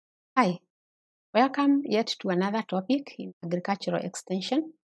Hi, welcome yet to another topic in agricultural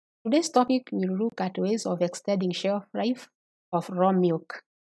extension. Today's topic will look at ways of extending shelf life of raw milk.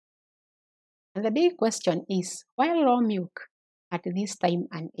 And the big question is, why raw milk at this time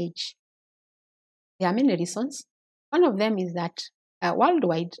and age? There are many reasons. One of them is that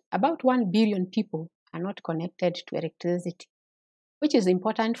worldwide, about 1 billion people are not connected to electricity, which is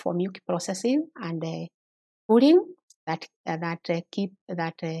important for milk processing and cooling that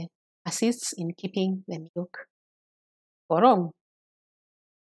assists in keeping the milk for long.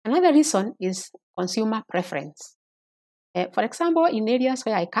 Another reason is consumer preference. For example, in areas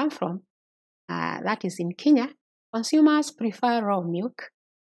where I come from, that is in Kenya, consumers prefer raw milk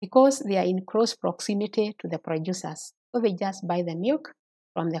because they are in close proximity to the producers. So they just buy the milk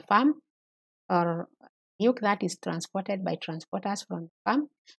from the farm or milk that is transported by transporters from the farm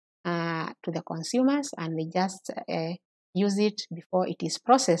to the consumers, and they just use it before it is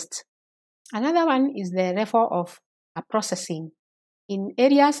processed. Another one is the level of processing. In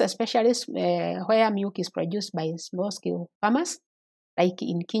areas, especially where milk is produced by small-scale farmers, like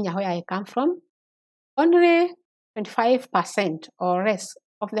in Kenya, where I come from, only 25% or less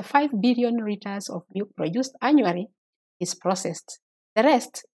of the 5 billion liters of milk produced annually is processed. The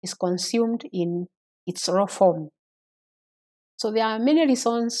rest is consumed in its raw form. So there are many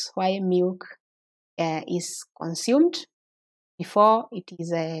reasons why milk is consumed before it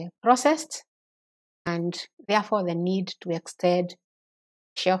is processed, and therefore the need to extend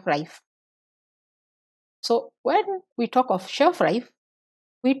shelf life. So when we talk of shelf life,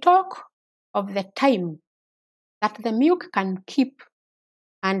 we talk of the time that the milk can keep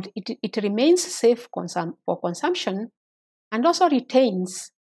and it remains safe for consumption and also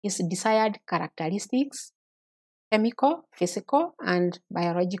retains its desired characteristics, chemical, physical, and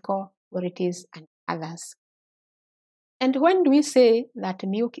biological qualities and others. And when do we say that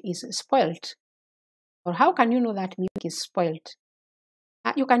milk is spoiled? Or how can you know that milk is spoiled?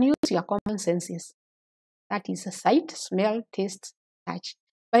 You can use your common senses. That is sight, smell, taste, touch.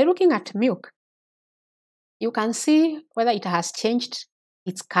 By looking at milk, you can see whether it has changed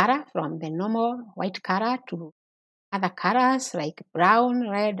its color from the normal white color to other colors like brown,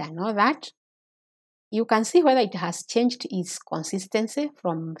 red, and all that. You can see whether it has changed its consistency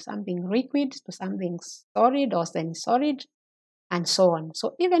from something liquid to something solid or semi-solid, and so on.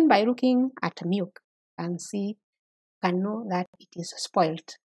 So even by looking at milk, you can know that it is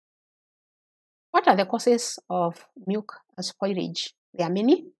spoiled. What are the causes of milk spoilage? There are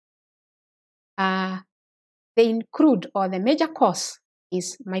many. They include, or the major cause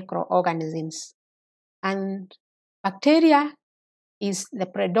is microorganisms. And bacteria is the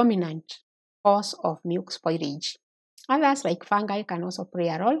predominant cause of milk spoilage. Others like fungi can also play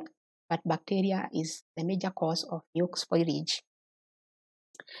a role, but bacteria is the major cause of milk spoilage.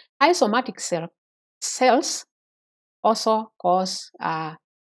 High somatic cells also cause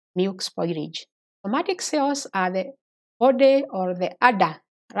milk spoilage. Somatic cells are the body or the udder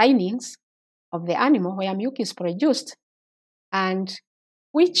linings of the animal where milk is produced, and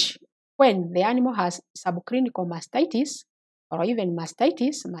which, when the animal has subclinical mastitis or even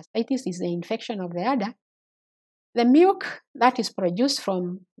mastitis is the infection of the udder, the milk that is produced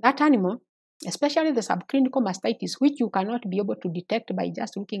from that animal, especially the subclinical mastitis, which you cannot be able to detect by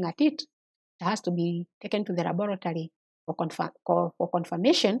just looking at it, it has to be taken to the laboratory for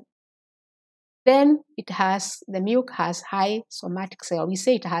confirmation. Then the milk has high somatic cell. We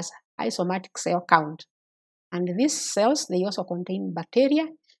say it has high somatic cell count. And these cells, they also contain bacteria,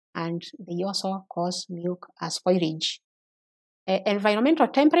 and they also cause milk spoilage. Environmental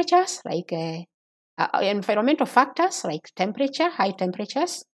temperatures, like environmental factors like temperature, high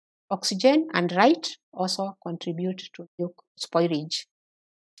temperatures, oxygen, and light also contribute to milk spoilage.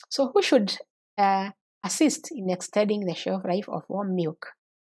 So who should assist in extending the shelf life of raw milk?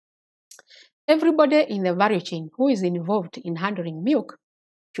 Everybody in the value chain who is involved in handling milk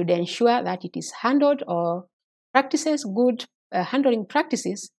should ensure that it is handled or practices good handling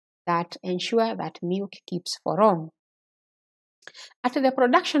practices that ensure that milk keeps for long. At the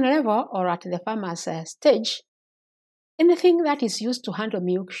production level or at the farmer's stage, anything that is used to handle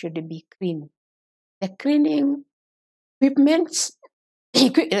milk should be clean. The cleaning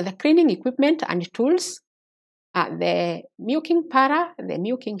equipment and tools, the milking parlor, the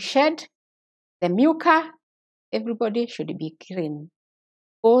milking shed, the milker, everybody should be clean.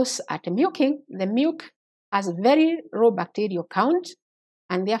 Because at milking, the milk has very low bacterial count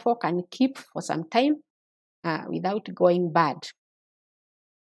and therefore can keep for some time without going bad.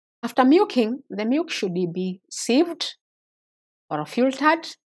 After milking, the milk should be sieved or filtered,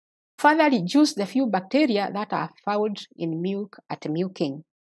 further reduce the few bacteria that are found in milk at milking.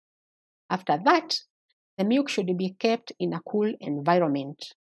 After that, the milk should be kept in a cool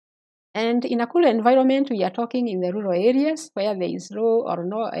environment. And in a cool environment, we are talking in the rural areas where there is low or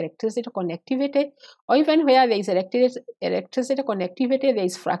no electricity connectivity, or even where there is electricity connectivity, there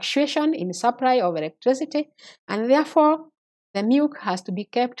is fluctuation in supply of electricity, and therefore the milk has to be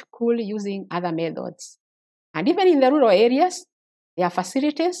kept cool using other methods. And even in the rural areas, there are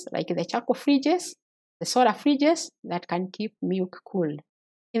facilities like the charcoal fridges, the solar fridges that can keep milk cool.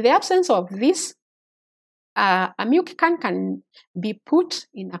 In the absence of this, a milk can be put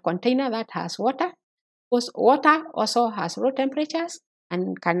in a container that has water, because water also has low temperatures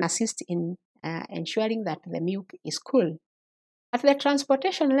and can assist in ensuring that the milk is cool. At the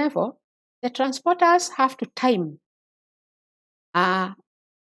transportation level, the transporters have to time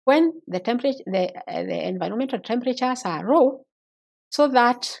when the environmental temperatures are low, so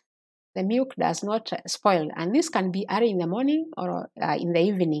that the milk does not spoil. And this can be early in the morning or in the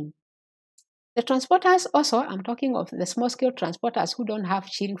evening. The transporters also, I'm talking of the small-scale transporters who don't have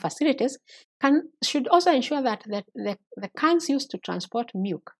chilling facilities, should also ensure that the cans used to transport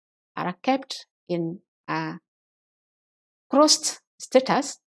milk are kept in closed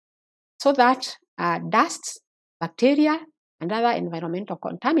status, so that dust, bacteria, and other environmental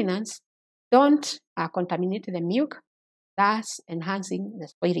contaminants don't contaminate the milk, thus enhancing the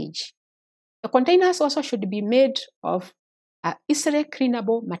spoilage. The containers also should be made of easily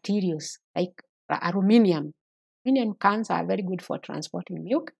cleanable materials like aluminium. Aluminium cans are very good for transporting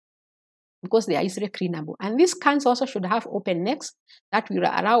milk because they are easily cleanable. And these cans also should have open necks that will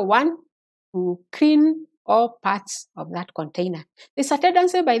allow one to clean all parts of that container. There's a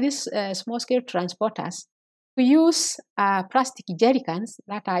tendency by these small-scale transporters to use plastic jerry cans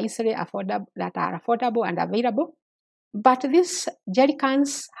that are easily affordable and available. But these jerry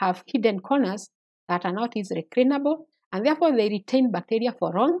cans have hidden corners that are not easily cleanable, and therefore they retain bacteria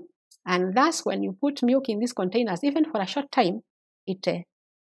for long. And thus, when you put milk in these containers, even for a short time, it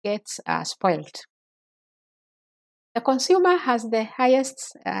gets spoiled. The consumer has the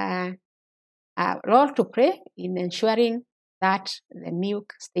highest role to play in ensuring that the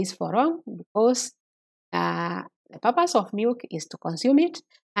milk stays for long, because the purpose of milk is to consume it.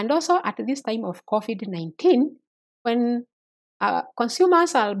 And also at this time of COVID-19, when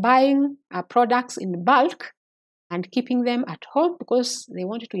consumers are buying products in bulk and keeping them at home because they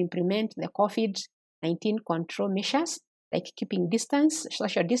want to implement the COVID-19 control measures, like keeping distance,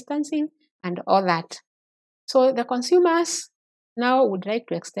 social distancing, and all that. So the consumers now would like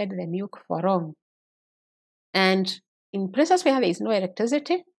to extend the milk for long. And in places where there is no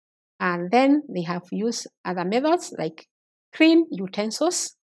electricity, and then they have used other methods like clean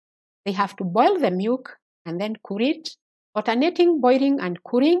utensils. They have to boil the milk and then cool it. Alternating boiling and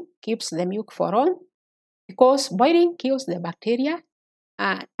cooling keeps the milk for long, because boiling kills the bacteria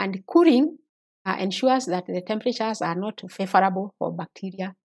and cooling ensures that the temperatures are not favorable for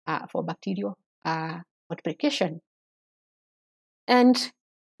bacterial multiplication. And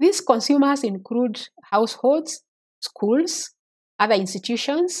these consumers include households, schools, other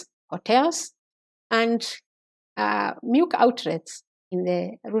institutions, hotels, and milk outlets in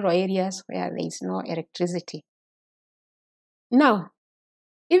the rural areas where there is no electricity. Now,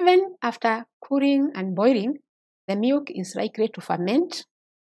 even after cooling and boiling, the milk is likely to ferment,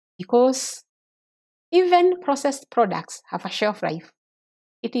 because even processed products have a shelf life.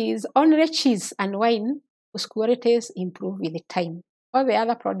 It is only cheese and wine whose qualities improve with time. All the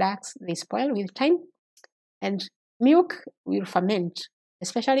other products, they spoil with time, and milk will ferment,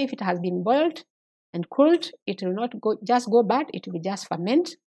 especially if it has been boiled and cooled. It will not just go bad, it will just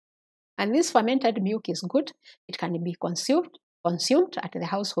ferment. And this fermented milk is good. It can be consumed at the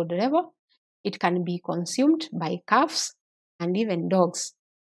household level. It can be consumed by calves and even dogs.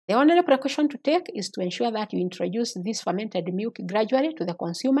 The only precaution to take is to ensure that you introduce this fermented milk gradually to the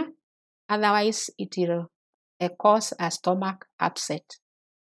consumer. Otherwise, it will cause a stomach upset.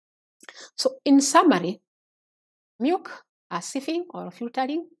 So, in summary, milk sieving or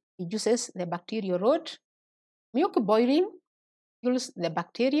filtering reduces the bacterial load. Milk boiling kills the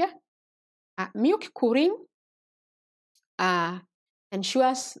bacteria. Milk cooling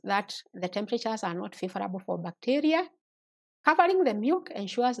ensures that the temperatures are not favorable for bacteria. Covering the milk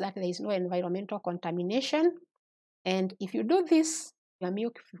ensures that there is no environmental contamination. And if you do this, your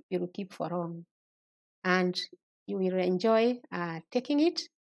milk will keep for long. And you will enjoy taking it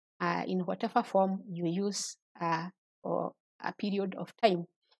in whatever form you use for a period of time.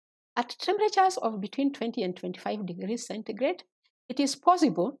 At temperatures of between 20 and 25 degrees centigrade, it is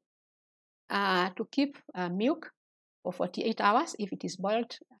possible to keep milk for 48 hours if it is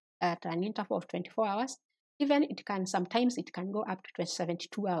boiled at an interval of 24 hours. even sometimes it can go up to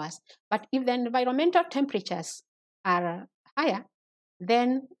 72 hours. But if the environmental temperatures are higher,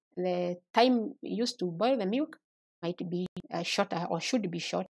 then the time used to boil the milk might be shorter or should be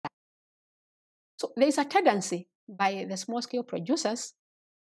shorter. So there is a tendency by the small-scale producers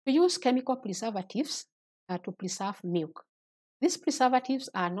to use chemical preservatives to preserve milk. These preservatives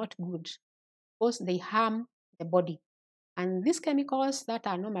are not good because they harm the body. And these chemicals that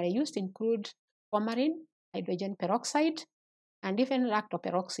are normally used include formalin, hydrogen peroxide, and even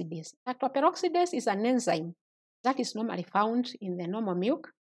lactoperoxidase. Lactoperoxidase is an enzyme that is normally found in the normal milk,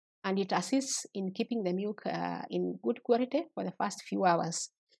 and it assists in keeping the milk in good quality for the first few hours.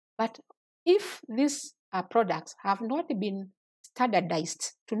 But if these products have not been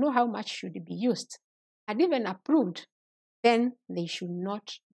standardized to know how much should be used and even approved, then they should not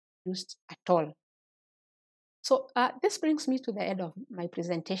be used at all. So this brings me to the end of my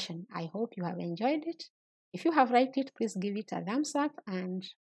presentation. I hope you have enjoyed it. If you have liked it, please give it a thumbs up and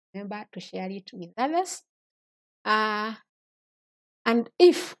remember to share it with others. And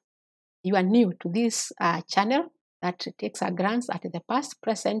if you are new to this channel that takes a glance at the past,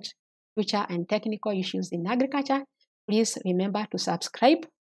 present, future, and technical issues in agriculture, please remember to subscribe.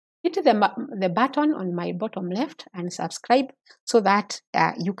 Hit the button on my bottom left and subscribe so that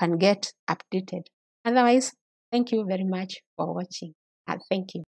you can get updated. Otherwise, thank you very much for watching. Thank you.